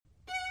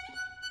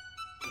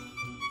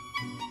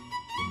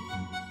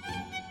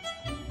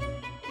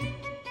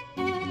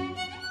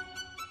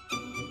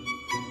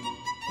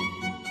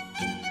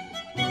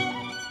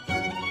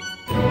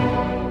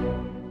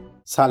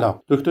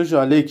سلام، دکتر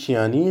ژاله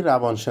کیانی،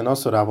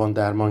 روانشناس و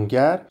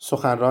رواندرمانگر،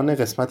 سخنران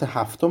قسمت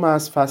 7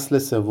 از فصل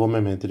 3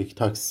 مدریک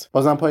تاکس.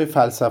 بازم پای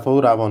فلسفه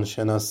و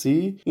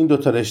روانشناسی، این دو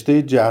تا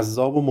رشته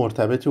جذاب و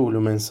مرتبط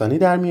علوم انسانی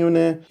در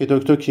میونه که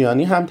دکتر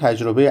کیانی هم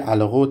تجربه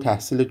علاقه و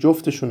تحصیل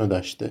جفتشون رو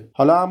داشته.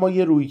 حالا اما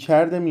یه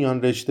رویکرد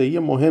میان رشته‌ای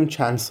مهم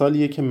چند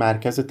سالیه که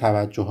مرکز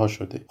توجه‌ها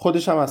شده.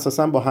 خودش هم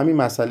اساساً با همین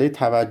مسئله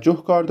توجه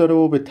کار داره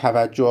و به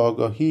توجه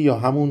آگاهی یا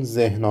همون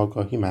ذهن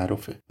آگاهی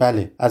معروفه.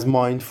 بله، از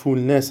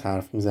مایندفولنس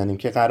حرف میزنیم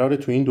که قراره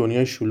تو این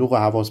دنیای شلوغ و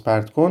حواس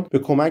پرت کن به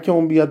کمک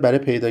اون بیاد برای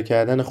پیدا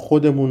کردن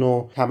خودمون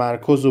و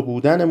تمرکز و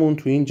بودنمون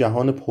تو این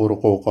جهان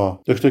پرقوقا.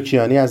 دکتر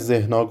کیانی از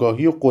ذهن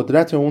آگاهی و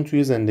قدرت اون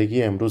توی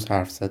زندگی امروز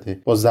حرف زده،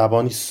 با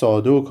زبانی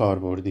ساده و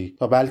کاربردی،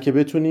 تا بلکه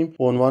بتونیم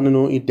به عنوان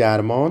نوعی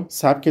درمان،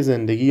 سبک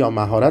زندگی یا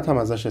مهارت هم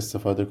ازش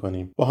استفاده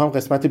کنیم. با هم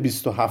قسمت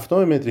 27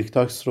 مدریک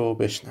تاکس رو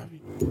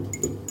بشنویم.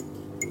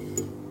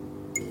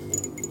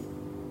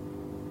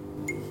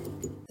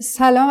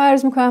 سلام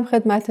عرض میکنم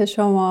خدمت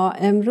شما.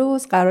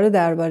 امروز قراره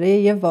درباره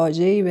یه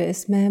واژه‌ای به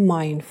اسم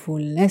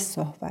مایندفولنس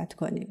صحبت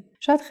کنیم.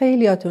 شاید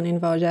خیلیاتون این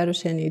واژه رو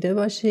شنیده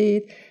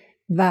باشید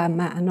و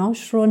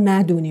معناش رو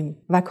ندونیم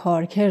و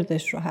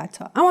کارکردش رو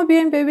حتی. اما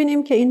بیایم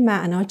ببینیم که این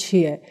معنا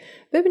چیه.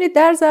 ببینید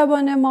در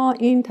زبان ما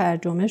این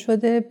ترجمه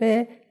شده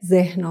به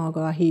ذهن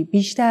آگاهی.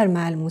 بیشتر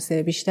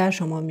ملموسه، بیشتر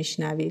شما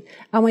میشنوید.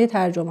 اما یه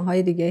ترجمه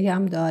های دیگه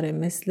هم داره،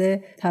 مثل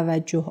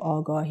توجه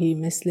آگاهی،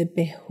 مثل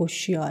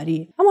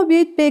بهوشیاری. اما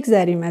بیایید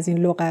بگذریم از این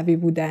لغوی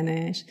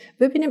بودنش،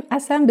 ببینیم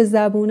اصلا به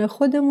زبون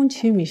خودمون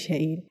چی میشه.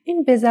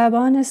 این به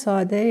زبان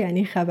ساده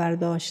یعنی خبر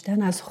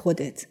داشتن از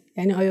خودت.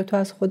 یعنی آیا تو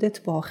از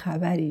خودت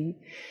باخبری؟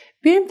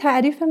 بیایم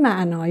تعریف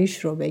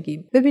معناییش رو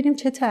بگیم، ببینیم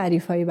چه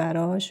تعریفایی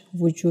براش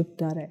وجود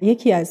داره.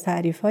 یکی از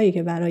تعریفایی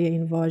که برای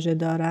این واژه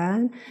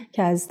دارن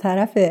که از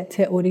طرف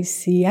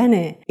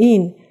تئوریسین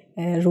این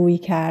روی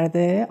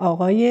کرده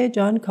آقای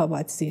جان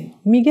کاباتزین،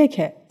 میگه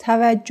که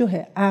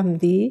توجه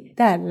عمدی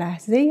در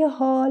لحظه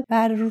حال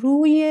بر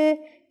روی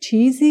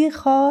چیزی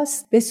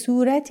خاص به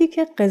صورتی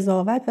که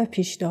قضاوت و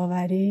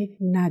پیش‌داوری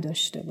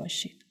نداشته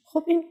باشید.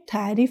 خب این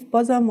تعریف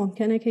بازم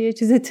ممکنه که یه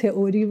چیز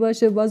تئوری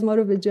باشه، باز ما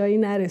رو به جایی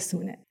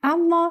نرسونه.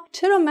 اما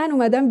چرا من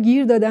اومدم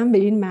گیر دادم به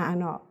این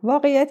معنا؟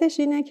 واقعیتش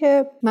اینه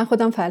که من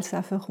خودم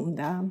فلسفه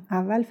خوندم.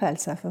 اول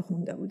فلسفه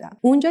خونده بودم.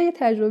 اونجا یه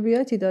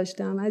تجربیاتی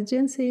داشتم از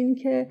جنس این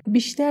که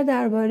بیشتر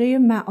درباره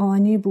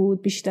معانی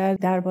بود، بیشتر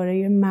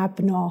درباره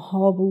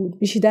مبناها بود،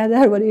 بیشتر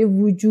درباره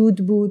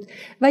وجود بود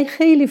و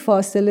خیلی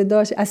فاصله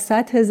داشت از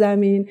سطح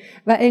زمین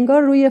و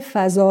انگار روی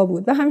فضا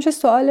بود. و همیشه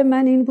سوال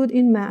من این بود،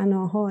 این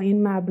معناها،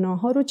 این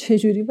مبناها رو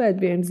چجوری باید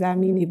بریم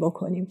زمینی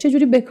بکنیم؟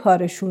 چجوری به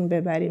کارشون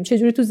ببریم؟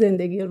 چجوری تو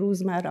زندگی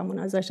روزمره‌مون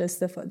ازش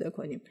استفاده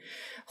کنیم؟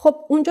 خب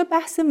اونجا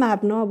بحث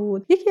مبنا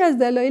بود. یکی از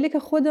دلایلی که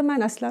خود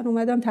من اصلا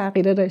اومدم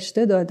تغییر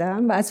رشته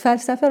دادم و از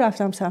فلسفه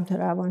رفتم سمت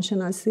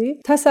روانشناسی،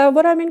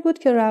 تصورم این بود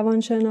که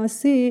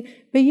روانشناسی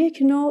به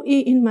یک نوعی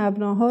این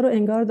مبناها رو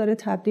انگار داره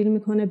تبدیل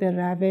میکنه به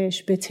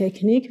روش، به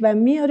تکنیک و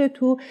میاره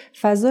تو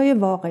فضای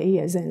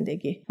واقعی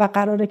زندگی و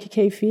قراره که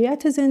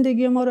کیفیت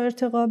زندگی ما رو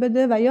ارتقا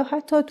بده و یا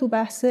حتی تو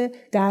بحث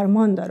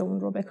درمان داره اون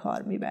رو به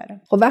کار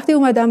میبره. خب وقتی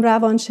اومدم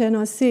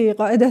روانشناسی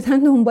قاعدتاً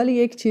دنبال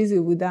یک چیزی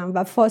بودم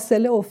و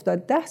فاصله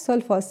افتاد، 10 سال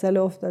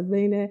فاصله افتاد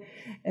بین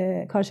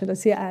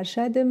کارشناسی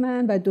ارشد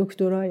من و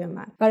دکترای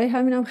من. برای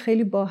همینم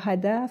خیلی با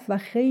هدف و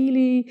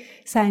خیلی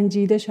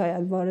سنجیده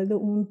شاید وارد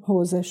اون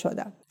حوزه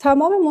شدم.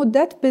 تمام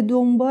مدت به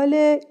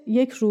دنبال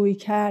یک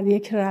رویکرد،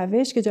 یک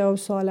روش که جواب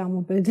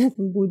سوالمو بده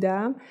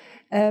بودم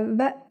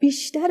و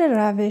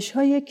بیشتر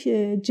روش‌ها یک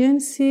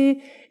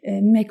جنسی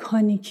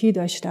مکانیکی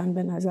داشتن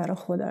به نظر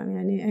خودم.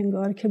 یعنی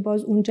انگار که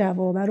باز اون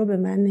جوابه رو به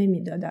من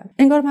نمیدادن،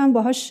 انگار من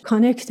باهاش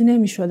کانکت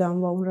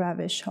نمیشدم با اون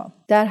روش‌ها.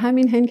 در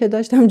همین حین که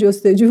داشتم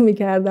جستجو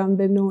میکردم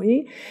به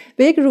نوعی،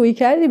 به یک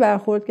رویکردی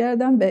برخورد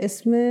کردم به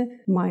اسم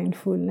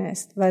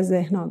مایندفولنس و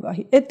ذهن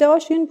آگاهی.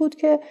 ادعاش این بود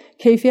که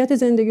کیفیت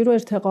زندگی رو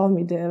ارتقا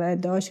میده و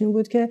ادعاش این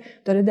بود که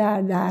داره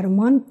در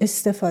درمان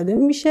استفاده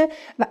میشه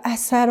و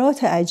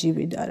اثرات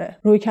عجیبی داره.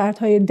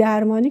 رویکردهای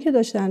درمانی که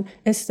داشتن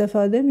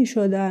استفاده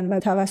میشدن و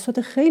توسط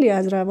خیلی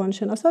از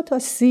روانشناسا تا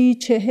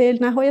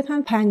 30-40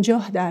 نهایتاً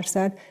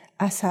 50%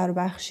 اثر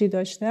بخشی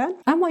داشتن.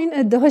 اما این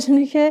ادعاش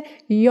اینه که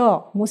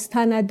یا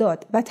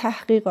مستندات و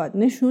تحقیقات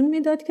نشون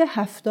میداد که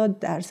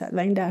 70% و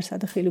این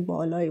درصد خیلی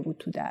بالایی بود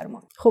تو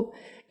درمان. خب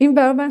این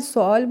برای من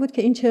سوال بود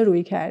که این چه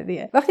روی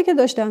کردیه. وقتی که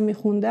داشتم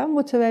میخوندم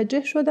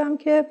متوجه شدم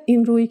که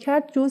این روی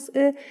کرد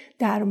جزء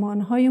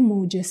درمانهای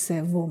موج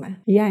سومه.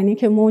 یعنی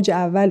که موج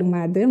اول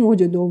اومده،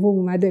 موج دوم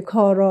اومده،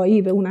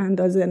 کارایی به اون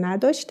اندازه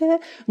نداشته.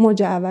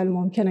 موج اول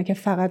ممکنه که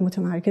فقط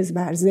متمرکز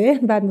بر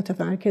ذهن، بعد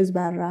متمرکز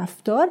بر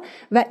رفتار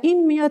و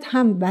این میاد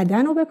هم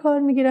بدن رو به کار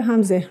میگیره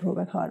هم ذهن رو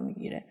به کار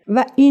میگیره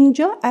و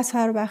اینجا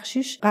اثر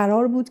بخشیش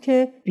قرار بود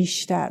که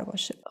بیشتر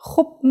باشه.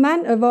 خب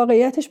من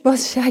واقعیتش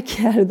باز شک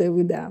کرده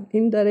بودم.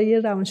 این داره یه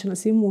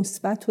روانشناسی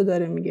مثبت رو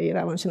داره میگه، یه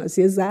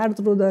روانشناسی زرد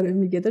رو داره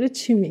میگه، داره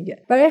چی میگه.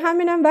 برای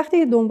همینم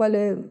وقتی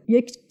دنبال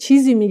یک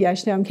چیزی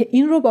میگشتم که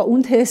این رو با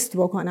اون تست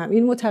بکنم،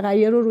 این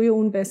متغیر رو روی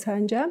اون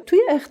بسنجم، توی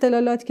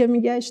اختلالات که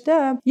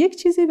میگشتم یک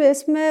چیزی به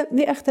اسم،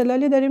 یه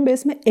اختلالی داریم به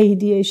اسم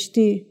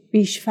ADHD،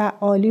 بیش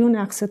فعالی و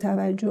نقص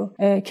توجه،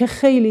 که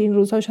خیلی این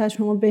روزها شاید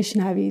شما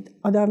بشنوید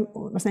آدم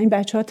مثلا این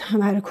بچه‌ها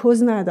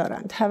تمرکز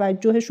ندارن،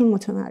 توجهشون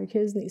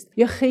متمرکز نیست،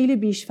 یا خیلی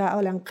بیش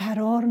فعالن،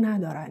 قرار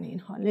ندارن،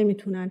 اینها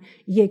نمیتونن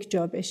یک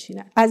جا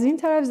بشینن. از این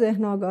طرف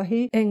ذهن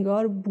آگاهی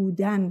انگار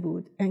بودن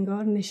بود،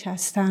 انگار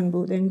نشستن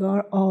بود،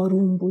 انگار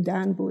آروم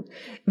بودن بود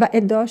و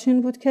ادعاش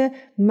این بود که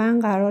من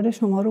قرار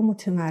شما رو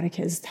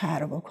متمرکز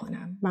تر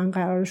بکنم، من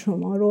قرار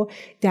شما رو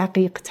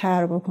دقیق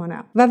تر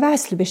بکنم و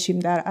وصل بشیم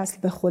در اصل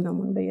به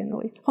خودمون به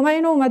نوعی. خب من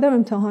اینو اومدم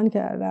امتحان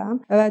کردم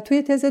و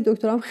توی تز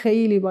دکترام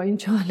خیلی با این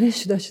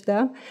چالش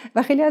داشتم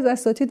و خیلی از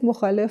اساتید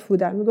مخالف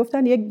بودن،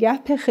 میگفتن یک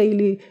گپ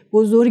خیلی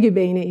بزرگی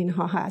بین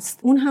اینها هست،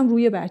 اون هم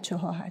روی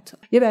بچه‌ها. حتی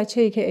یه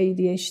بچه‌ای که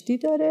ADHD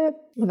داره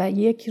و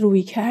یک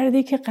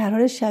رویکردی که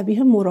قرار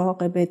شبیه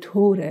مراقبه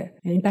طوره،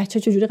 یعنی بچه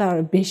چجوری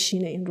قرار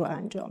بشینه این رو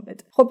انجام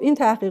بده. خب این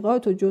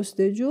تحقیقات و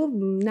جستجو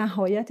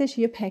نهایتش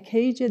یه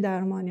پکیج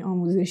درمانی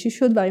آموزشی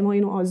شد و ما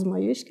اینو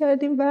آزمایش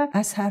کردیم و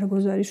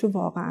اثرگذاریشو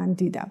واقعا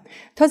دیدم.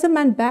 تازه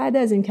من بعد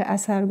از اینکه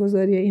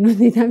اثرگذاری اینو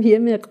دیدم یه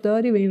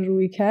مقداری به این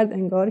رویکرد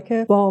انگار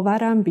که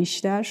باورم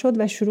بیشتر شد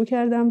و شروع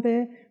کردم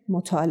به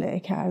مطالعه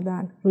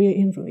کردن روی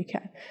این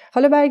رویکرد.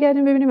 حالا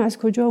برگردیم ببینیم از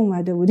کجا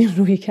اومده بود این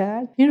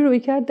رویکرد. این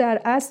رویکرد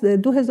در اصل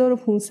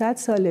 2500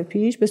 سال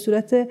پیش به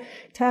صورت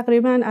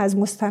تقریبا از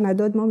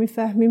مستندات ما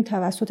میفهمیم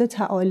توسط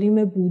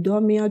تعالیم بودا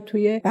میاد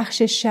توی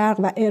بخش شرق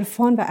و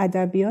عرفان و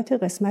ادبیات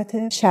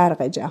قسمت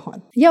شرق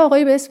جهان. یه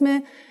آقایی به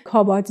اسم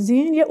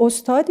کاباتزین یه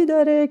استادی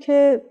داره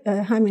که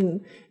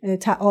همین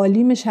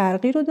تعالیم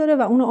شرقی رو داره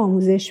و اونو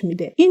آموزش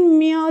میده. این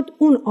میاد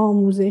اون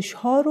آموزش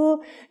ها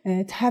رو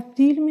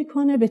تبدیل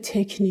میکنه به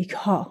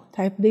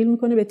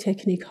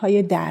تکنیک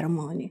های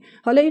درمانی.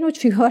 حالا اینو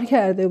چیکار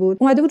کرده بود؟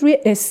 اومده بود روی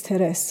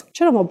استرس.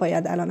 چرا ما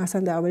باید الان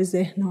اصلا درباره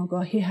ذهن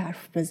آگاهی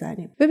حرف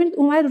بزنیم؟ ببینید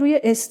اومد روی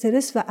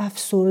استرس و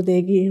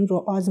افسردگی این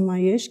رو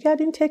آزمایش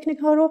کرد، این تکنیک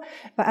ها رو،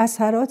 و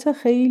اثرات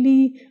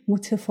خیلی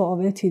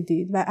متفاوتی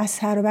دید و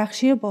اثر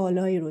بخشی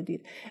بالایی رو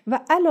دید و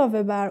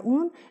علاوه بر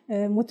اون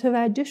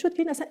متوجه شد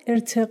که این اصلا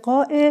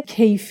ارتقاء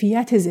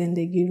کیفیت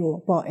زندگی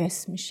رو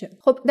باعث میشه.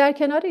 خب در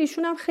کنار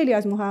ایشون هم خیلی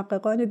از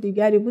محققان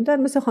دیگری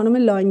بودن مثل خانم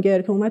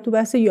لانگر که اومد تو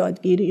بحث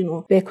یادگیری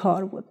اینو به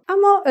کار بود.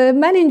 اما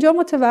من اینجا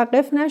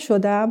متوقف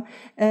نشدم،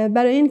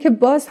 برای اینکه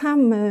باز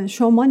هم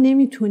شما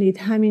نمیتونید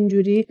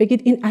همینجوری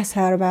بگید این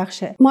اثر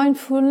بخشه.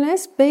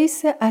 مایندفولنس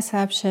بیس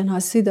عصب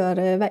شناسی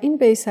داره و این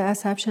بیس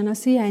عصب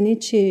شناسی یعنی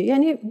چی؟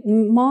 یعنی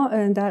ما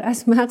در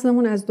اصل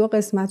مغزمون از دو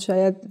قسمت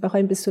شاید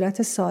بخوایم به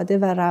صورت ساده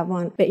و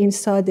روان، به این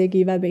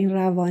سادگی و به این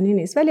روانی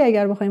نیست، ولی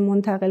اگر بخوایم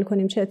منتقل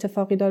کنیم چه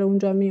اتفاقی داره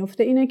اونجا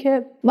میفته اینه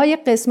که ما یک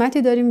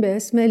قسمتی داریم به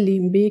اسم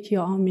لیمبیک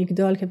یا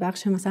آمیگدال که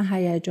بخش مثلا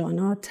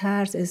هیجانات،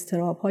 ترس،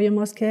 اضطراب‌های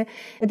ماست که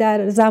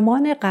در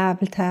زمان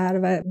قبل‌تر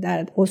و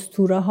در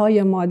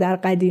اسطوره‌های ما در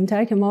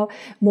قدیم‌تر که ما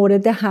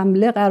مورد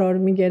حمله قرار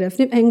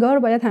می‌گرفتیم انگار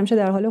باید همیشه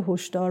در حال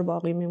هشدار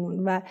باقی میمون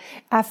و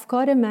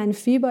افکار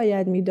منفی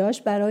باید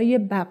می‌داشت برای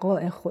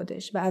بقای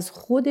خودش و از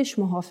خودش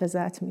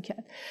محافظت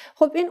می‌کرد.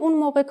 خب این اون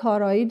موقع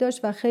کارایی داشت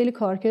و خیلی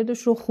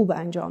کارکردش رو خوب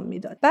انجام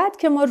میداد. بعد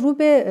که ما رو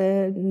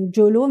به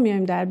جلو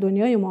میایم در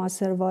دنیای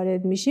معاصر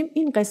وارد میشیم،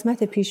 این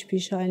قسمت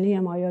پیشانی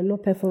ما یا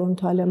لوب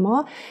فرونتال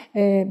ما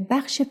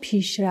بخش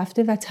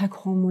پیشرفته و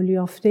تکامل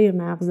یافته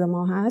مغز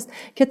ما هست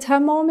که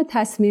تمام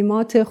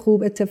تصمیمات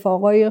خوب،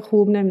 اتفاقای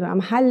خوب، نمیدونم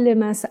حل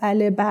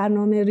مسئله،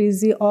 برنامه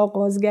ریزی،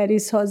 آغازگری،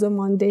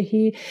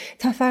 سازماندهی،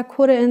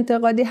 تفکر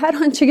انتقادی، هر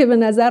آنچه که به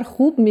نظر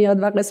خوب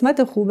میاد و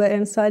قسمت خوب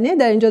انسانی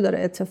در اینجا داره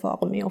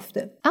اتفاق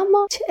میفته.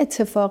 اما چه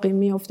اتفاقی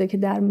میفته که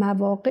در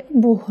مواقع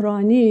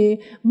بحرانی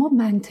ما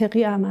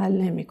منطقی عمل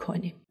نمی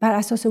کنیم؟ بر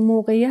اساس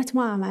موقعیت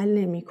ما عمل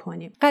نمی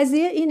کنیم.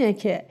 قضیه اینه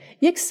که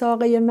یک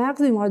ساقه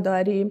مغزی ما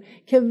داریم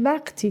که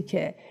وقتی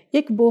که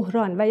یک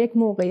بحران و یک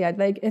موقعیت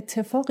و یک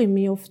اتفاقی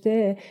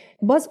میفته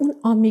باز اون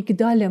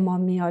آمیگدال ما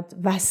میاد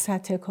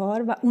وسط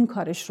کار و اون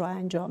کارش رو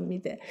انجام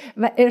میده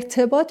و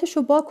ارتباطش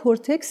رو با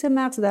کورتکس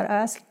مغز در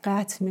اصل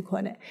قطع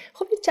میکنه.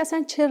 خب این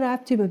اصلا چه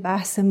ربطی به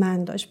بحث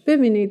من داشت؟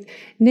 ببینید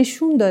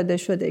نشون داده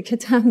شده که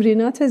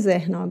تمرینات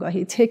ذهن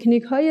آگاهی،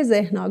 تکنیک های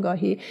ذهن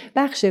آگاهی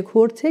بخش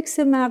کورتکس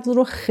مغز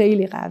رو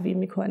خیلی قوی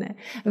میکنه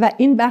و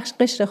این بخش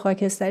قشر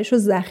خاکستریش رو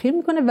ضخیم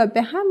میکنه و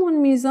به همون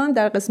میزان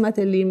در قسمت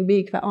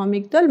لیمبیک و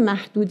آمیگدال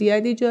محدودیت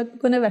ایجاد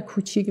میکنه و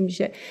کوچیک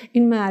میشه.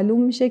 این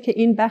معلوم میشه که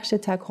این بخش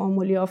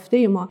تکامل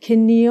یافته ما که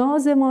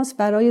نیاز ماست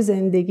برای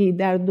زندگی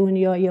در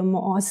دنیای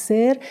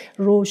معاصر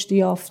رشد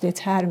یافته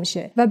تر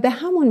میشه و به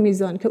همون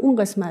میزان که اون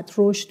قسمت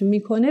رشد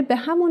میکنه به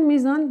همون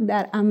میزان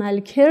در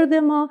عملکرد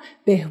ما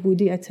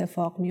بهبودی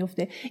اتفاق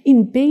میفته.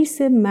 این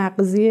بیس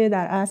مغزی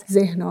در اصل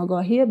ذهن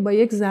آگاهی با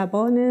یک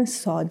زبان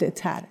ساده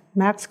تر.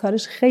 مغز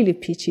کارش خیلی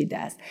پیچیده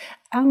است،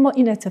 اما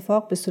این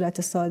اتفاق به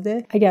صورت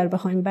ساده اگر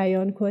بخوایم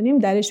بیان کنیم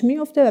درش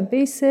میفته و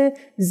بیس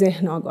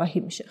ذهن آگاهی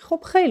میشه. خب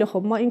خیلی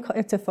خب، ما این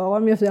اتفاقا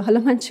میفته، حالا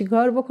من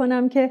چیکار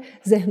بکنم که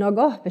ذهن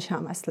آگاه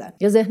بشم اصلا؟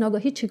 یا ذهن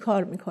آگاهی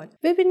چیکار میکنه؟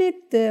 ببینید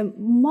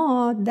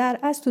ما در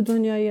اصل تو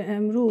دنیای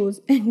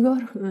امروز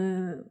انگار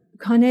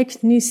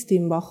کانکت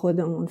نیستیم با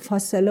خودمون،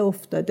 فاصله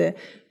افتاده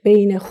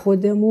بین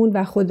خودمون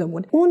و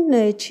خودمون.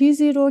 اون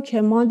چیزی رو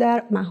که ما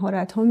در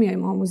مهارت‌ها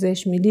میایم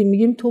آموزش میدیم،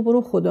 میگیم تو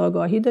برو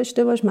خودآگاهی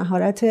داشته باش،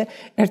 مهارت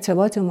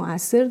ارتباط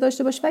مؤثر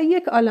داشته باش و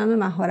یک عالمه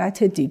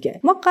مهارت دیگه.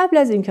 ما قبل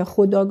از اینکه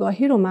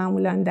خودآگاهی رو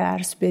معمولاً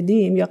درس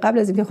بدیم یا قبل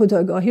از اینکه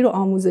خودآگاهی رو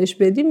آموزش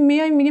بدیم،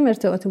 میایم میگیم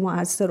ارتباط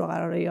مؤثر رو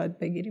قراره یاد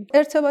بگیریم.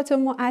 ارتباط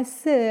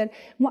مؤثر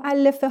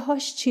مؤلفه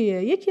هاش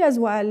چیه؟ یکی از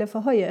مؤلفه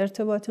های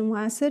ارتباط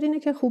مؤثر اینه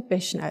که خوب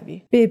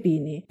بشنوی،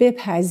 ببینی،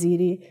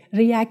 بپذیری،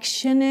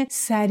 ریاکشن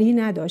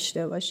سریع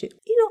داشته باشی.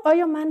 اینو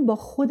آیا من با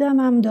خودم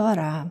هم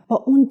دارم؟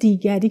 با اون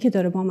دیگری که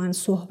داره با من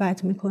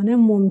صحبت میکنه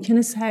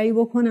ممکنه سعی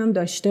بکنم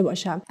داشته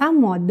باشم،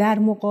 اما در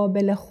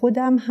مقابل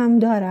خودم هم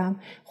دارم،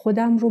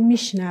 خودم رو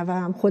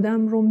میشنوم،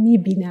 خودم رو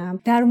میبینم،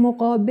 در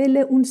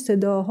مقابل اون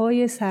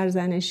صداهای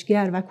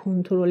سرزنشگر و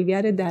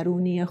کنترلگر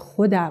درونی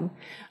خودم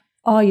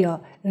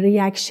آیا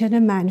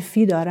ریاکشن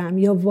منفی دارم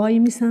یا وای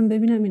میسم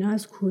ببینم اینا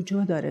از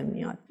کجا داره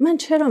میاد؟ من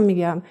چرا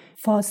میگم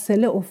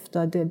فاصله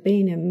افتاده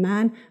بین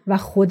من و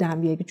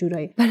خودم یک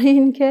جورایی؟ برای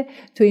اینکه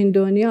تو این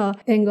دنیا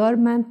انگار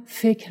من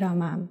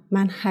فکرمم،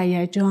 من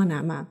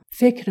هیجانمم،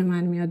 فکر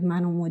من میاد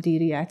منو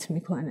مدیریت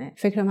میکنه،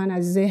 فکر من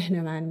از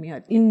ذهن من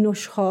میاد، این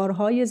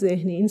نشخوارهای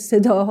ذهنی، این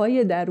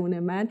صداهای درون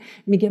من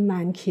میگه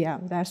من کیم،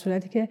 در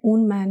صورتی که اون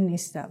من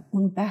نیستم،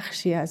 اون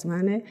بخشی از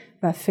منه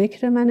و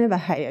فکر منه و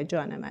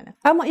هیجان منه.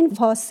 اما این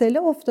فاصله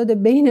افتاده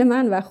بین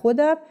من و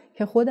خودم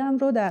که خودم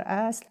رو در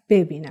اصل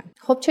ببینم.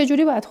 خب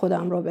چجوری باید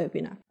خودم رو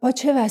ببینم؟ با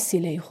چه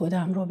وسیله‌ای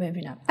خودم رو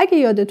ببینم؟ اگه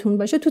یادتون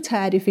باشه تو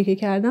تعریفی که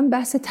کردم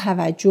بحث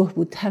توجه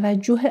بود،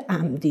 توجه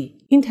عمدی.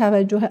 این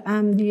توجه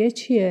عمدیه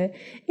چیه؟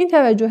 این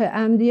توجه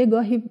عمدیه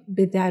گاهی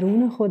به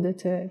درون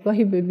خودته،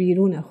 گاهی به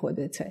بیرون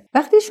خودته.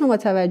 وقتی شما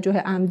توجه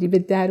عمدی به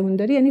درون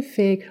داری یعنی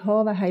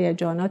فکرها و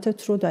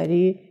هیجاناتت رو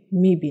داری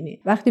میبینی.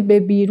 وقتی به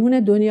بیرون،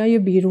 دنیای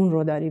بیرون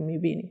رو داری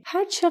میبینی.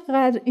 هر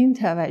چقدر این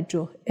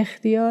توجه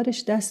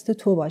اختیارش دست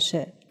تو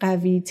باشه،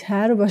 قوی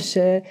تر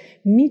باشه،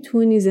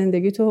 میتونی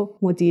زندگی تو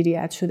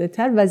مدیریت شده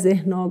تر و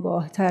ذهن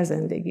آگاه تر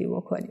زندگی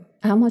بکنی.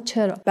 اما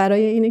چرا؟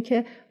 برای اینه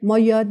که ما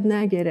یاد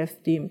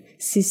نگرفتیم،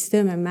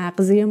 سیستم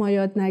مغزی ما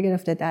یاد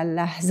نگرفته در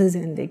لحظه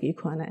زندگی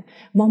کنه.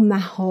 ما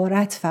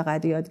مهارت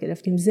فقط یاد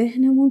گرفتیم،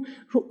 ذهنمون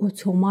رو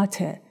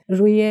اتوماته،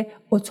 روی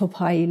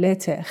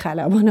اتوپایلت،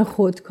 خلبان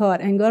خودکار،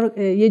 انگار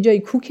یه جایی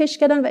کوکش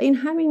کردن و این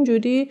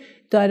همینجوری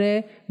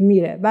داره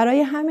میره.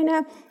 برای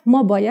همینه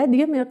ما باید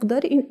دیگه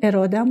مقدار این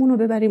ارادهمون رو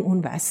ببریم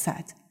اون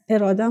وسط.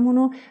 ارادهمون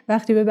رو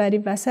وقتی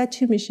ببریم وسط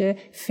چی میشه؟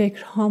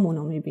 فکرهامون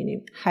رو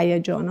میبینیم،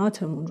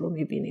 هیجاناتمون رو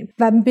میبینیم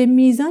و به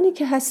میزانی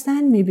که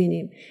هستن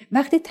میبینیم.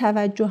 وقتی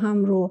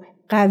توجهم رو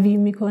قوی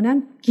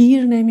میکنم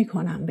گیر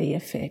نمیکنم به یه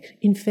فکر،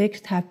 این فکر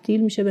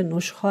تبدیل میشه به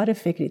نشخوار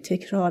فکری،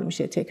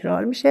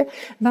 تکرار میشه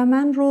و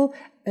من رو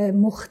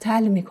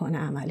مختل میکنه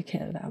عمل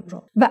کردم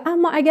رو. و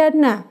اما اگر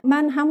نه،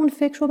 من همون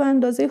فکر رو به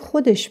اندازه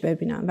خودش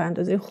ببینم، به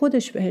اندازه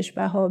خودش بهش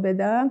بها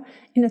بدم،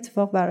 این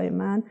اتفاق برای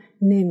من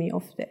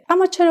نمیافته.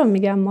 اما چرا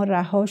میگم ما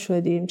رها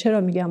شدیم؟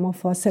 چرا میگم ما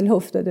فاصله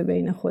افتاده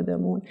بین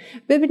خودمون؟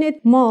 ببینید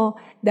ما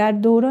در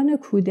دوران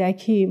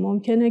کودکی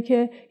ممکنه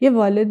که یه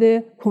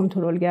والد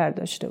کنترلگر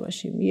داشته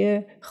باشیم،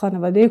 یه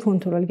خانواده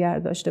کنترلگر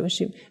داشته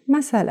باشیم.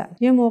 مثلا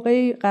یه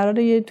موقعی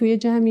قراره توی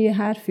جمعی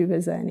حرفی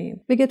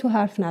بزنیم، بگه تو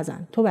حرف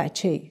نزن، تو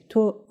بچه‌ای،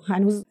 تو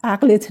هنوز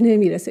عقلت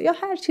نمیرسه یا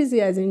هر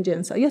چیزی از این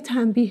جنسا، یا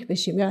تنبیه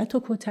بشیم یا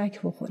تو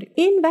کتک بخوریم.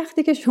 این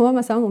وقتی که شما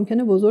مثلا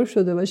ممکنه بزرگ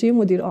شده باشی، یه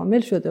مدیر عامل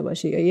شده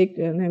باشی یا یک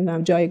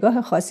نمیدونم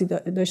جایگاه خاصی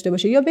داشته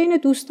باشی یا بین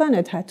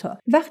دوستانت، حتی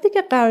وقتی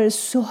که قرار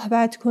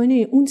صحبت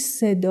کنی اون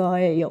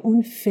صدای یا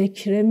اون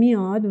فکر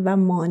میاد و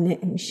مانع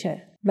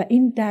میشه و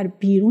این در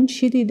بیرون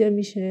چی دیده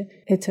میشه؟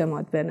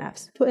 اعتماد به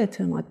نفس. تو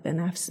اعتماد به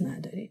نفس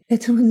نداری.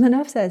 اعتماد به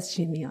نفس از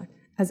چی میاد؟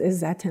 از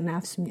عزت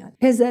نفس میاد.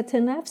 عزت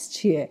نفس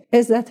چیه؟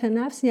 عزت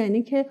نفس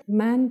یعنی که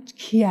من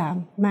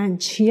کیم، من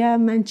چیم،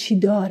 من چی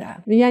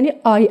دارم. یعنی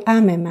I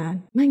am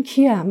من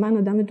کیم؟ من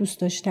آدم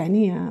دوست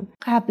داشتنیم.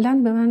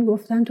 قبلا به من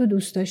گفتن تو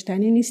دوست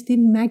داشتنی نیستی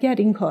مگر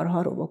این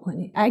کارها رو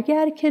بکنی.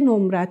 اگر که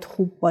نمرت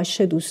خوب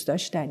باشه دوست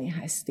داشتنی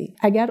هستی.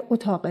 اگر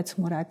اتاقت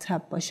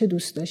مرتب باشه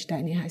دوست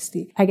داشتنی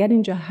هستی. اگر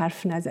اینجا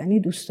حرف نزنی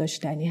دوست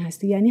داشتنی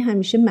هستی. یعنی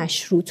همیشه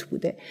مشروط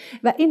بوده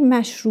و این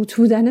مشروط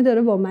بودنه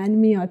داره با من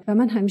میاد و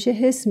من همیشه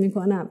حس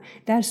میکنم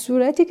در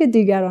صورتی که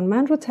دیگران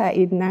من رو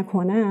تایید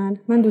نکنن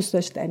من دوست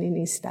داشتنی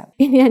نیستم.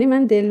 این یعنی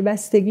من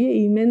دلبستگی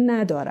ایمن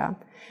ندارم.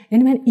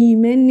 یعنی من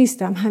ایمن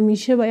نیستم،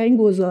 همیشه باید این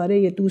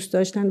گزاره دوست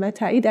داشتن و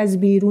تایید از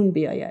بیرون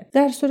بیاید.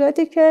 در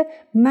صورتی که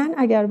من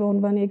اگر به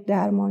عنوان یک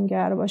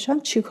درمانگر باشم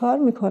چیکار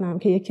میکنم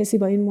که یک کسی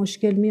با این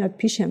مشکل میاد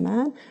پیش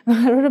من و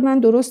قراره من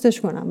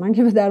درستش کنم؟ من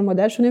که به در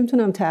مادرشو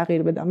نمیتونم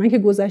تغییر بدم، من که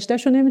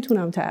گذشتهشو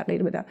نمیتونم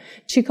تغییر بدم.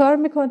 چیکار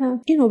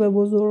میکنم؟ اینو به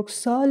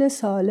بزرگسال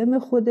سالم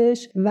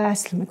خودش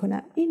وصل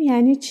میکنم. این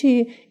یعنی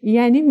چی؟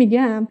 یعنی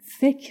میگم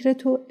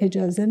فکرتو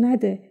اجازه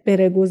نده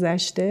بره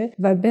گذشته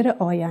و بره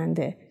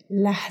آینده.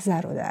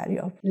 لحظه رو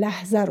دریاب،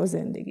 لحظه رو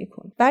زندگی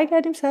کن.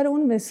 برگردیم سر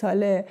اون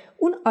مثاله.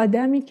 اون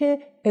آدمی که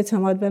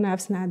اعتماد به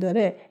نفس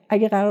نداره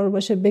اگه قرار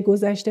باشه به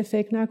گذشته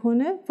فکر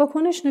نکنه،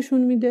 واکنش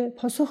نشون میده،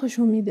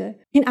 پاسخشو میده.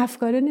 این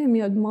افکار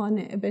نمیاد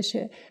مانع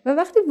بشه و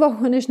وقتی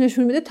واکنش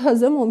نشون میده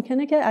تازه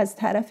ممکنه که از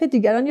طرف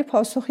دیگران یه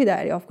پاسخی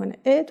دریافت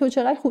کنه. تو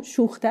چقدر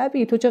شوخ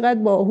طبعی، تو چقدر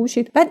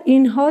باهوشی. بعد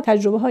اینها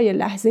تجربه های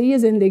لحظه‌ای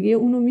زندگی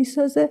اونو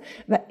میسازه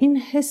و این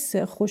حس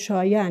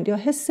خوشایند یا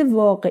حس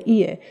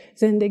واقعی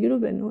زندگی رو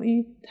به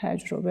نوعی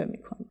تجربه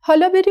میکنه.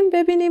 حالا بریم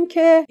ببینیم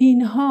که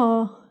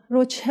اینها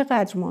رو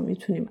چقدر ما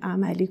میتونیم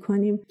عملی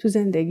کنیم تو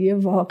زندگی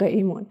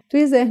واقعیمون.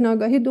 توی ذهن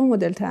آگاهی 2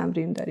 مدل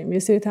تمرین داریم. یه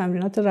سری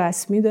تمرینات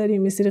رسمی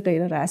داریم، یه سری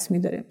غیر رسمی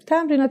داریم.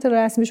 تمرینات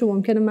رسمیشو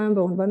ممکنه من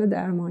به عنوان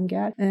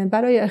درمانگر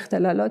برای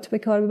اختلالات به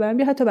کار ببرم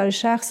یا حتی برای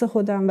شخص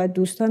خودم و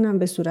دوستانم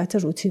به صورت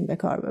روتین به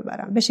کار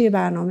ببرم. بشه یه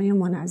برنامه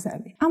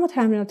منظمی. اما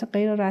تمرینات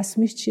غیر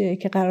رسمیش چیه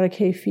که قرار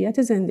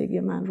کیفیت زندگی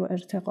من رو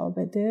ارتقا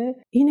بده؟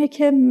 اینه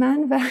که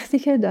من وقتی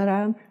که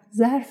دارم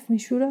ظرف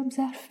میشورم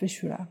ظرف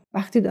بشورم،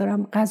 وقتی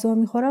دارم غذا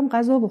میخورم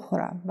غذا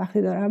بخورم،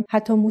 وقتی دارم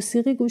حتی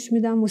موسیقی گوش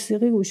میدم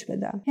موسیقی گوش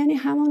بدم. یعنی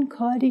همون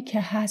کاری که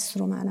هست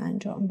رو من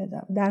انجام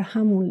بدم در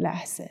همون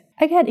لحظه.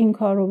 اگر این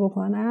کار رو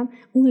بکنم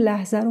اون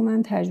لحظه رو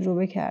من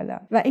تجربه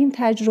کردم و این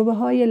تجربه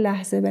های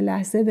لحظه به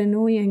لحظه به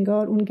نوعی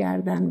انگار اون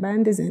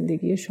گردنبند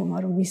زندگی شما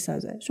رو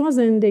میسازه. شما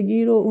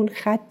زندگی رو، اون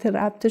خط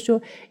ربطش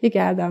رو یه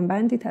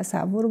گردنبندی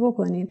تصور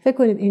بکنید. فکر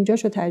کنید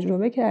اینجاشو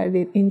تجربه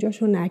کردید،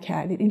 اینجاشو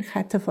نکردید. این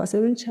خط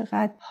فاصله ببینید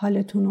چقدر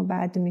حالتون رو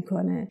بد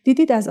میکنه.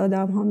 دیدید از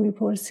آدم ها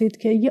میپرسید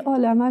که یه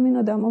عالمه این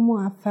آدم ها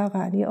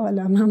موفقن، یه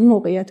عالمه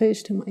موقعیت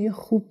اجتماعی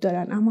خوب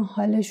دارن اما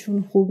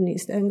حالشون خوب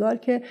نیست. انگار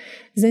که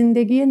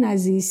زندگی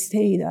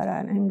نزیسته‌ای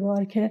دارن،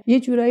 انگار که یه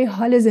جورایی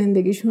حال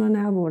زندگیشون رو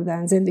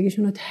نبردن،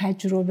 زندگیشون رو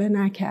تجربه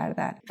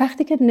نکردن.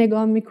 وقتی که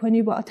نگاه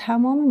میکنی با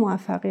تمام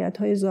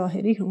موفقیت‌های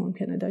ظاهری که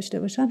ممکنه داشته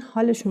باشن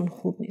حالشون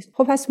خوب نیست.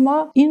 خب پس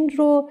ما این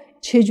رو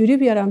چجوری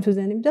بیارم تو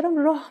ذهنم؟ دارم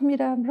راه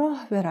میرم،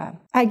 راه برم.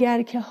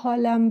 اگر که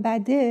حالم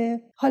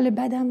بده، حال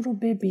بدم رو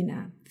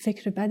ببینم،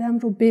 فکر بدم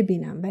رو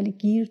ببینم ولی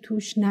گیر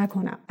توش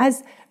نکنم.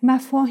 از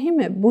مفاهیم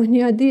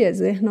بنیادی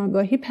ذهن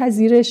آگاهی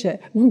پذیرشه.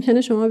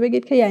 ممکنه شما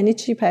بگید که یعنی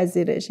چی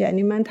پذیرش؟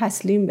 یعنی من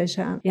تسلیم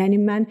بشم، یعنی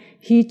من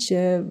هیچ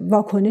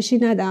واکنشی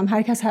ندم،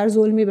 هر کس هر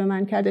ظلمی به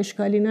من کرد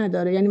اشکالی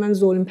نداره، یعنی من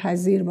ظلم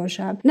پذیر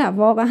باشم. نه،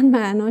 واقعا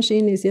معناش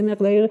این نیست. یه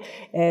مقدار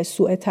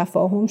سوء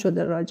تفاهم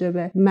شده راجع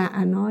به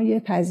معنای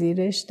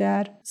پذیرش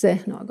در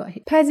ذهن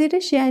آگاهی.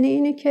 پذیرش یعنی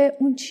اینه که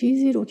اون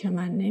چیزی رو که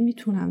من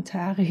نمیتونم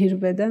تغییر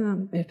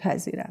بدم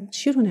بپذیرم.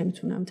 چی رو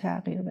نمیتونم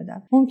تغییر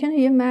بدم؟ ممکنه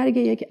یه مرگ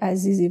یک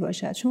عزیزی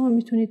باشد. شما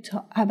میتونید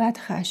تا ابد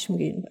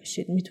خشمگین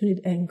باشید،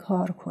 میتونید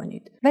انکار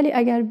کنید، ولی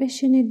اگر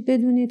بشینید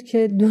بدونید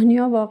که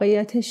دنیا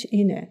واقعیتش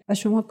اینه و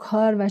شما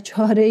کار و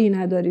چاره ای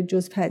ندارید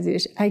جز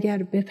پذیرش،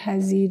 اگر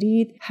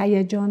بپذیرید،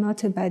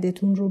 هیجانات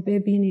بدتون رو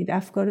ببینید،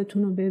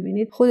 افکارتون رو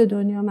ببینید، خود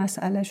دنیا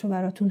مسئله‌شو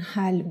براتون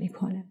حل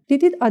میکنه.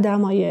 دیدید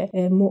آدمای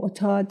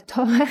معتاد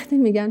تا وقتی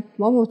میگن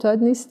ما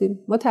معتاد نیستیم،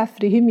 ما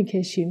تفریحی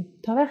میکشیم،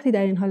 تا وقتی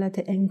در این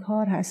حالت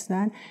انکار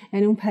هستن،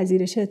 یعنی اون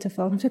پذیرش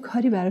اتفاق میفته،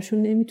 کاری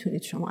براشون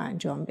نمیتونید شما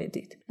انجام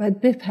بدید و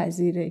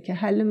بپذیره که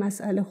حل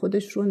مسئله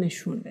خودش رو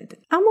نشون بده.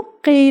 اما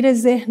غیر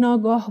ذهن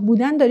آگاه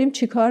بودن داریم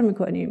چیکار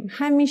میکنیم؟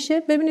 همیشه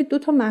ببینید 2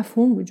 تا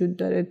مفهوم وجود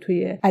داره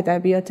توی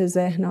ادبیات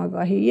ذهن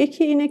آگاهی.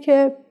 یکی اینه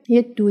که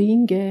یه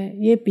دوینگه،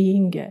 یه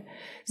بینگه.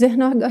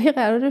 ذهن آگاهی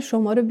قراره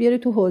شما رو بیاره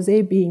تو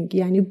حوزه بینگ،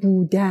 یعنی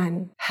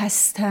بودن،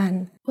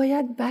 هستن.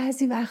 باید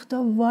بعضی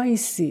وقتا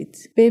وایسید،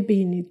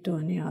 ببینید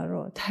دنیا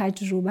رو،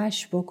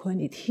 تجربهش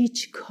بکنید،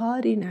 هیچ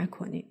کاری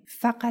نکنید،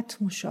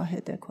 فقط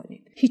مشاهده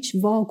کنید، هیچ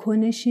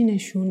واکنشی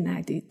نشون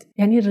ندید،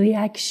 یعنی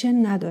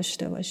ریاکشن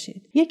نداشته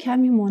باشید، یه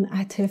کمی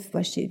منعطف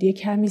باشید، یه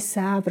کمی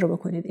صبر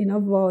بکنید. اینا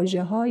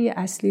واژه‌های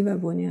اصلی و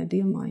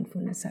بنیادی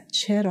مایندفولنس هست.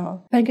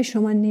 چرا؟ برای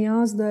شما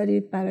نیاز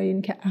دارید برای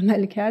اینکه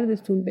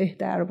عملکردتون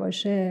بهتر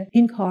باشه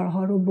این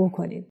کارها رو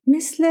بکنید.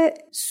 مثل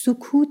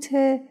سکوت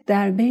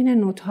در بین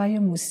نوت‌های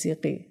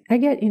موسیقی.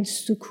 اگر این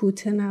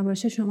سکوت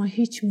نباشه شما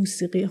هیچ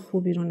موسیقی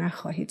خوبی رو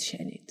نخواهید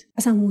شنید.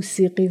 اصلا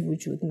موسیقی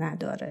وجود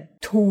نداره.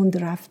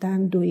 تند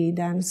رفتن،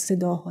 دویدن،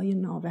 صداهای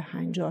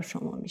نابهنجار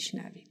شما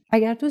میشنوید.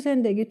 اگر تو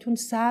زندگیتون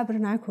صبر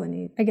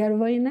نکنید، اگر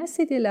وای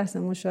نسید یه لحظه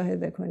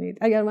مشاهده کنید،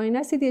 اگر وای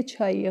نسید یه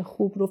چای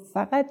خوب رو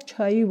فقط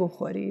چایی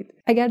بخورید،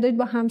 اگر دارید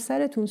با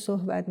همسرتون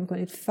صحبت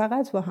میکنید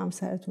فقط با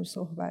همسرتون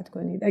صحبت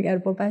کنید، اگر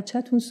با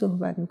بچه‌تون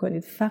صحبت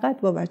میکنید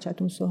فقط با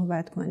بچه‌تون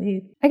صحبت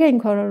کنید، اگر این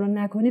کارا رو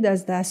نکنید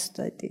از دست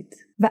دادید.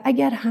 و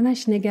اگر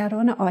همش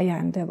نگران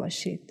آینده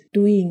باشید،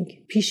 دوینگ،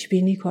 پیش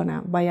بینی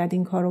کنم، باید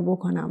این کارو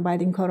بکنم،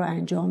 باید این کارو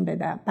انجام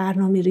بدم،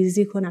 برنامه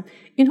ریزی کنم،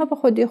 اینها به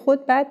خودی خود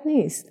بد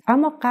نیست،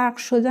 اما غرق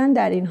شدن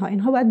در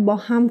اینها باید با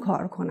هم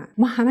کار کنن.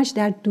 ما همش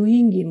در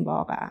دوینگیم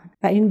واقعا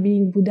و این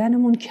بینگ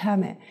بودنمون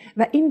کمه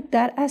و این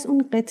در از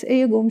اون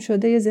قطعه گم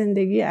شده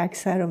زندگی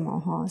اکثر ما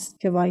هاست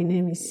که وای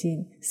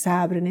نمیسیم،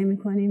 صبر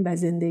نمی‌کنیم و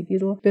زندگی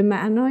رو به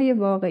معنای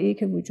واقعی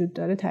که وجود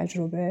داره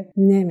تجربه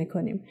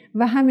نمی‌کنیم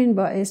و همین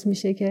باعث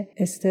میشه که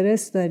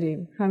استرس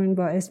داریم، همین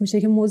باعث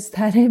میشه که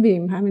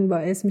مضطربیم، همین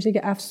باعث میشه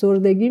که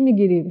افسردگی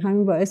میگیریم،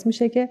 همین باعث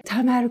میشه که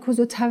تمرکز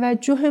و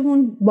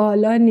توجهمون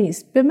بالا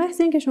نیست. به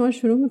محض اینکه شما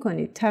شروع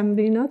میکنید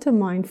تمرینات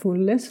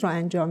مایندفولنس رو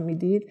انجام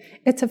میدید،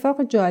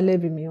 اتفاق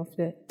جالبی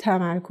میفته.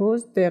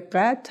 تمرکز،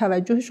 دقت،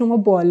 توجه شما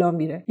بالا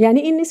میره. یعنی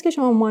این نیست که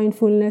شما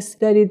مایندفولنس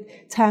دارید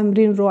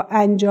تمرین رو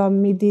انجام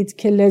میدید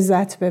که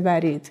لذت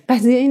ببرید.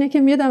 قضیه اینه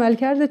که میاد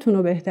عملکردتون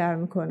رو بهتر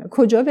میکنه.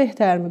 کجا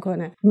بهتر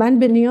میکنه؟ من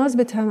به نیاز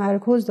به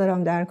تمرکز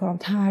دارم در کارم،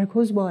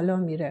 تمرکز بالا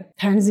میره،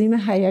 تنظیم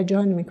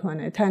هیجان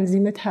میکنه،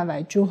 تنظیم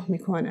توجه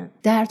میکنه،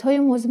 دردهای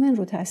مزمن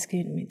رو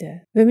تسکین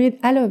میده. ببینید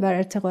علاوه بر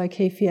ارتقای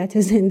کیفیت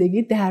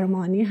زندگی،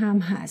 درمانی هم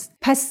هست.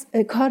 پس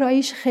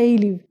کاراییش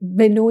خیلی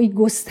به نوعی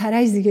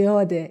گسترش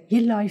زیاده، یه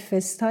لایف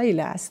استایل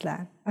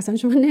اصلا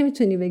شما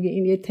نمیتونی بگی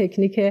این یه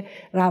تکنیک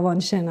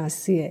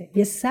روانشناسیه،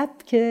 یه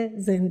سبک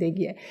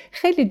زندگیه.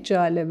 خیلی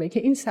جالبه که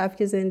این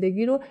سبک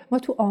زندگی رو ما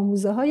تو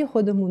آموزه های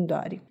خودمون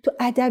داریم، تو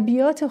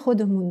ادبیات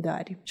خودمون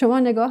داریم. شما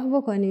نگاه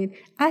بکنید،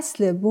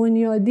 اصل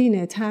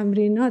بنیادین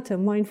تمرینات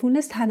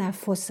مایندفولنس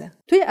تنفسه.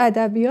 توی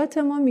ادبیات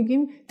ما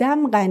میگیم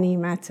دم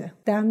غنیمته.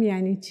 دم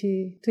یعنی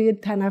چی؟ توی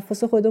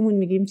تنفس خودمون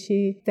میگیم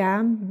چی؟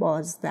 دم،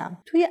 بازدم.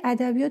 توی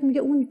ادبیات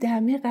میگه اون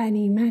دم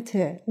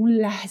غنیمته، اون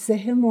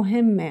لحظه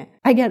مهمه.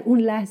 اگر اون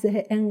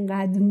لحظه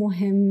انقدر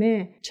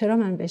مهمه، چرا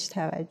من بهش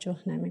توجه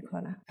نمی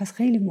کنم؟ پس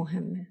خیلی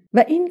مهمه.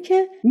 و این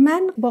که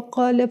من با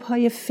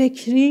قالب‌های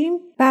فکریم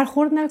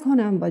برخورد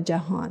نکنم با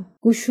جهان،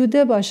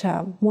 گشوده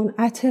باشم،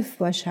 منعطف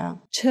باشم.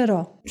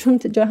 چرا؟ چون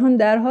جهان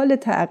در حال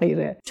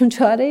تغییره، چون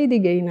چاره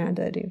دیگه ای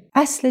نداریم.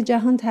 اصل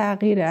جهان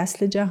تغییره،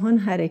 اصل جهان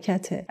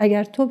حرکته.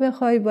 اگر تو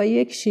بخوای با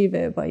یک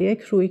شیوه، با یک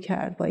روی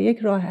کرد، با یک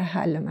راه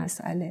حل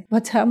مسئله، با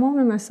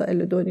تمام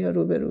مسائل دنیا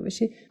روبرو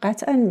بشی،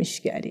 قطعاً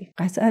میشگری،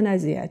 قطعاً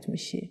اذیت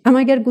میشی. اما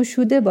اگر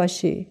گشوده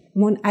باشی،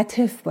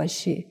 منعطف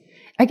باشی،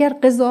 اگر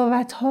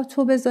قضاوت‌ها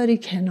تو بذاری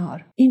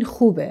کنار، این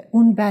خوبه،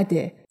 اون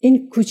بده،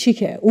 این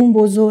کوچیکه، اون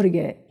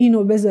بزرگه،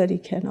 اینو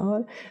بذاری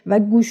کنار و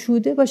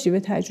گشوده باشی به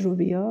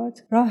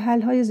تجربیات، راه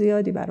حل‌های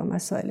زیادی برای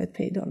مسائلت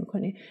پیدا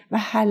می‌کنی و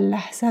هر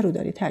لحظه رو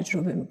داری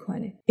تجربه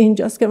می‌کنی.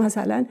 اینجاست که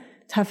مثلا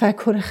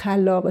تفکر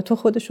خلاق تو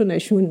خودشو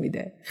نشون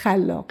میده،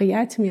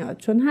 خلاقیت میاد،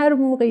 چون هر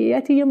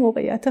موقعیتی یه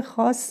موقعیت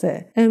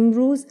خاصه.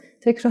 امروز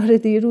تکرار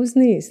دیروز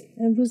نیست،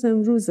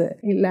 امروزه،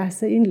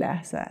 این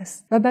لحظه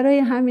است و برای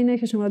همینه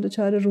که شما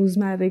دچار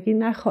روزمرگی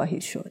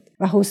نخواهید شد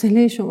و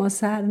حوصله شما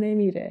سر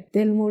نمیره،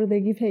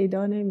 دلمردگی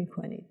پیدا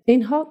نمی‌کنید.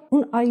 اینها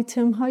اون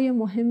آیتم های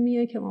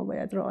مهمیه که ما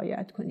باید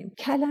رعایت کنیم.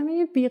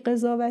 کلمه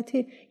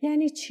بی‌قضاوتی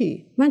یعنی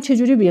چی؟ من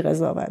چجوری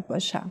بی‌قضاوت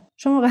باشم؟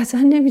 شما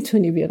قطعا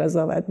نمیتونی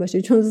بی‌قضاوت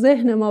باشی، چون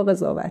ذهن ما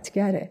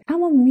قضاوتگره،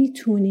 اما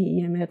میتونی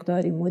یه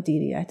مقداری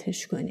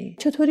مدیریتش کنی.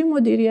 چطوری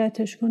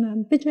مدیریتش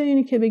کنم؟ به جای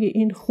اینکه بگی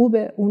این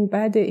خوبه، اون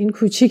بده، این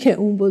کوچیکه،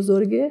 اون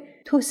بزرگه،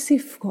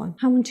 توصیف کن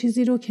همون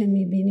چیزی رو که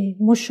میبینی،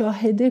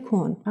 مشاهده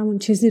کن همون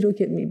چیزی رو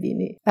که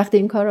میبینی. وقتی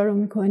این کارا رو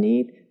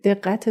میکنید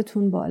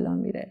دقتتون بالا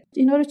میره.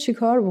 اینا رو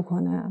چیکار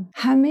بکنم؟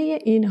 همه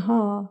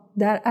اینها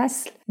در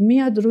اصل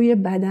میاد روی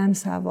بدن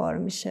سوار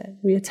میشه،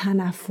 روی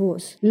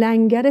تنفس.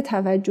 لنگر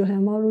توجه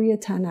ما روی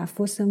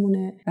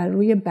تنفسمونه و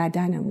روی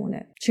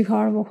بدنمونه.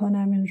 چیکار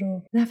بکنم این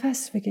رو؟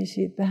 نفس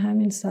بکشید، به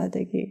همین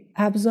سادگی.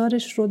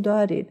 ابزارش رو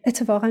دارید.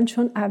 اتفاقا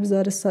چون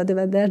ابزار ساده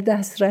و در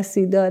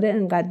دسترسی داره،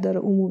 انقدر داره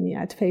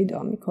عمومیت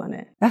پیدا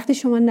میکنه. وقتی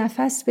شما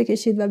نفس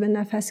بکشید و به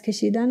نفس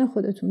کشیدن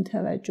خودتون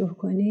توجه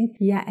کنید،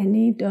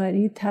 یعنی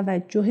دارید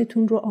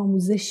توجهتون رو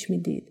آموزش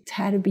میدید،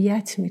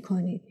 تربیت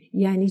میکنید.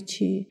 یعنی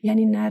چی؟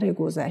 یعنی نره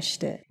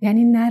گذشته،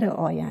 یعنی نره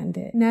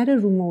آینده، نره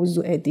رو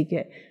موضوع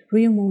دیگه،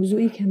 روی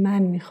موضوعی که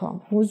من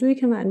میخوام. موضوعی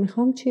که من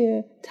میخوام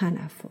چیه؟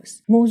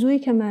 تنفس. موضوعی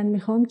که من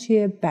میخوام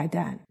چیه؟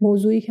 بدن.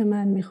 موضوعی که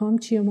من میخوام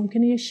چیه؟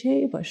 ممکنه یه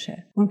شی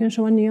باشه، ممکنه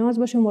شما نیاز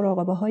باشه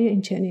مراقبه های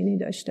این چنینی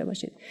داشته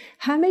باشید.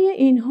 همه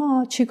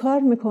اینها چیکار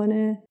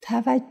میکنه؟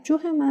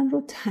 توجه من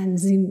رو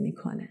تنظیم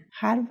میکنه.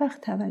 هر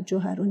وقت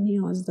توجه رو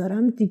نیاز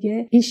دارم،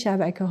 دیگه این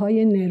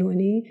شبکه‌های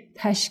نورونی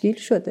تشکیل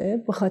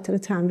شده به خاطر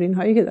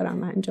تمرین‌هایی که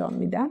دارم انجام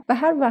میدم و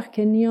هر وقت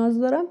که نیاز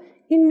دارم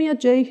این میاد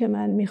جایی که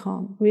من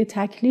میخوام، روی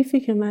تکلیفی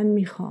که من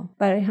میخوام.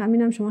 برای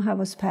همینم شما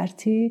حواس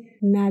پرتی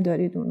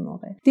ندارید اون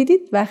موقع. دیدید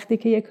وقتی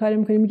که یه کاری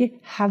میکنید میگه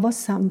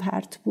حواسم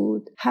پرت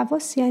بود؟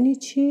 حواس یعنی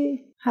چی؟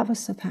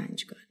 حواس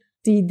پنجگانه.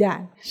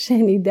 دیدن،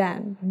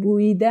 شنیدن،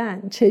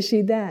 بویدن،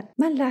 چشیدن.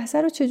 من لحظه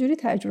رو چجوری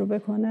تجربه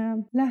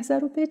کنم؟ لحظه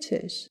رو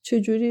بچش.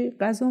 چجوری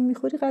غذا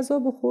میخوری؟ غذا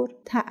بخور.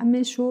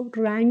 طعمش رو،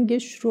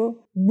 رنگش رو،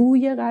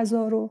 بوی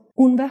غذا رو،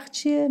 اون وقت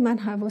چیه؟ من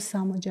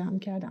حواسمو جمع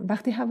کردم.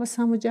 وقتی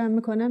حواسمو جمع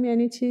میکنم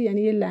یعنی چی؟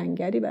 یعنی یه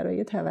لنگری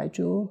برای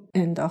توجه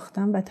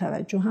انداختم و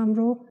توجهم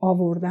رو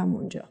آوردم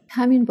اونجا.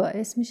 همین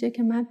باعث میشه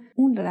که من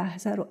اون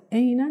لحظه رو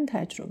عیناً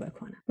تجربه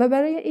کنم. و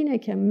برای اینه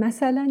که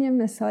مثلا یه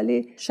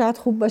مثالی شاید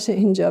خوب باشه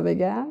اینجا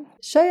بگم،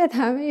 شاید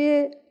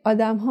همه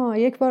آدم‌ها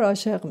یک بار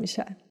عاشق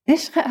میشن.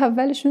 عشق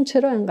اولشون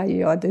چرا انقدر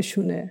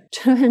یادشونه؟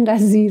 چرا انقدر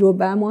زیر و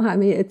بم و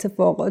همه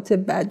اتفاقات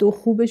بد و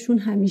خوبشون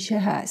همیشه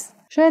هست؟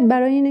 شاید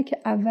برای اینه که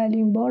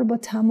اولین بار با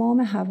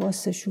تمام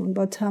حواسشون،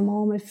 با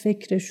تمام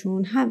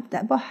فکرشون، هم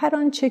با هر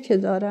آنچه که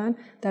دارن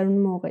در اون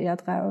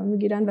موقعیت قرار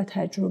میگیرن و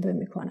تجربه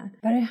میکنن.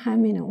 برای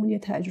همینه اون یه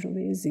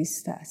تجربه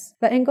زیست است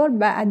و انگار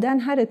بعدن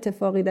هر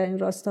اتفاقی در این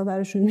راستا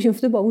براشون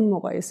میفته با اون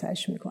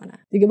مقایسهش میکنن.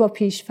 دیگه با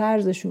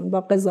پیشفرضشون،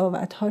 با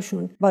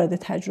قضاوت‌هاشون وارد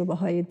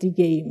تجربه‌های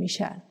دیگه‌ای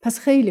میشن. پس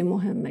خیلی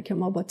مهمه که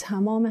ما با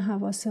تمام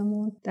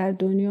حواسمون در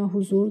دنیا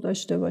حضور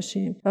داشته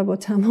باشیم و با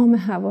تمام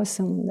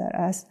حواسمون در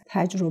اصل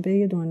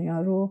تجربه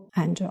دنیا رو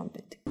انجام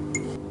بدیم.